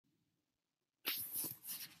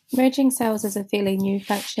Merging cells is a fairly new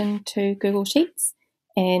function to Google Sheets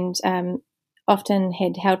and often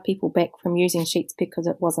had held people back from using Sheets because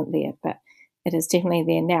it wasn't there, but it is definitely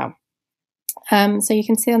there now. So you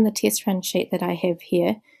can see on the test run sheet that I have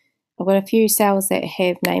here, I've got a few cells that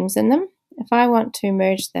have names in them. If I want to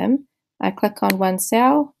merge them, I click on one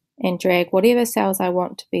cell and drag whatever cells I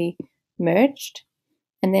want to be merged,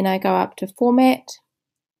 and then I go up to Format,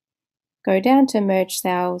 go down to Merge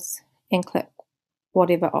Cells, and click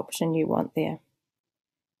whatever option you want there.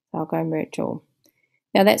 So I'll go Merge All.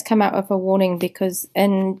 Now that's come up with a warning because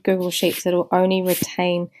in Google Sheets it'll only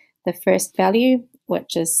retain the first value,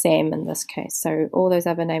 which is Sam in this case, so all those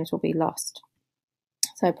other names will be lost.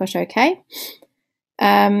 So I push OK.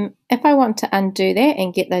 If I want to undo that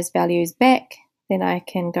and get those values back, then I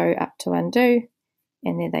can go up to Undo,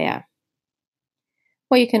 and there they are.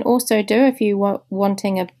 What you can also do if you want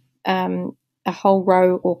wanting a whole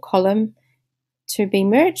row or column to be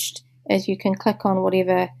merged is you can click on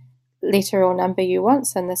whatever letter or number you want.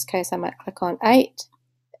 So in this case I might click on 8.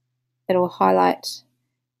 It'll highlight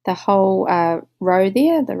the whole row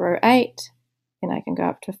there, the row 8, and I can go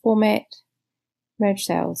up to Format, Merge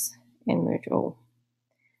Cells, and Merge All.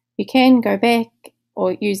 You can go back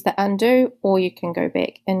or use the Undo, or you can go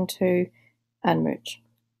back into Unmerge.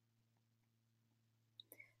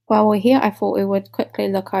 While we're here, I thought we would quickly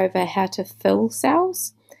look over how to fill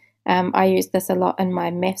cells. I used this a lot in my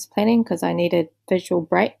maths planning because I needed visual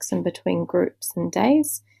breaks in between groups and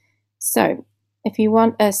days. So if you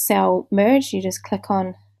want a cell merged, you just click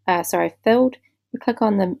on, filled, you click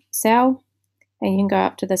on the cell and you can go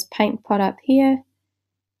up to this paint pot up here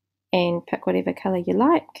and pick whatever color you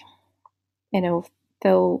like and it'll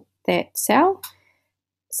fill that cell.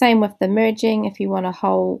 Same with the merging. If you want a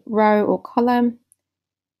whole row or column,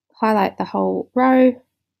 highlight the whole row,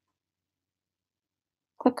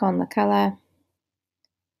 click on the color,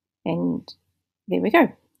 and there we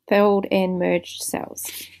go, filled and merged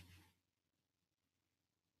cells.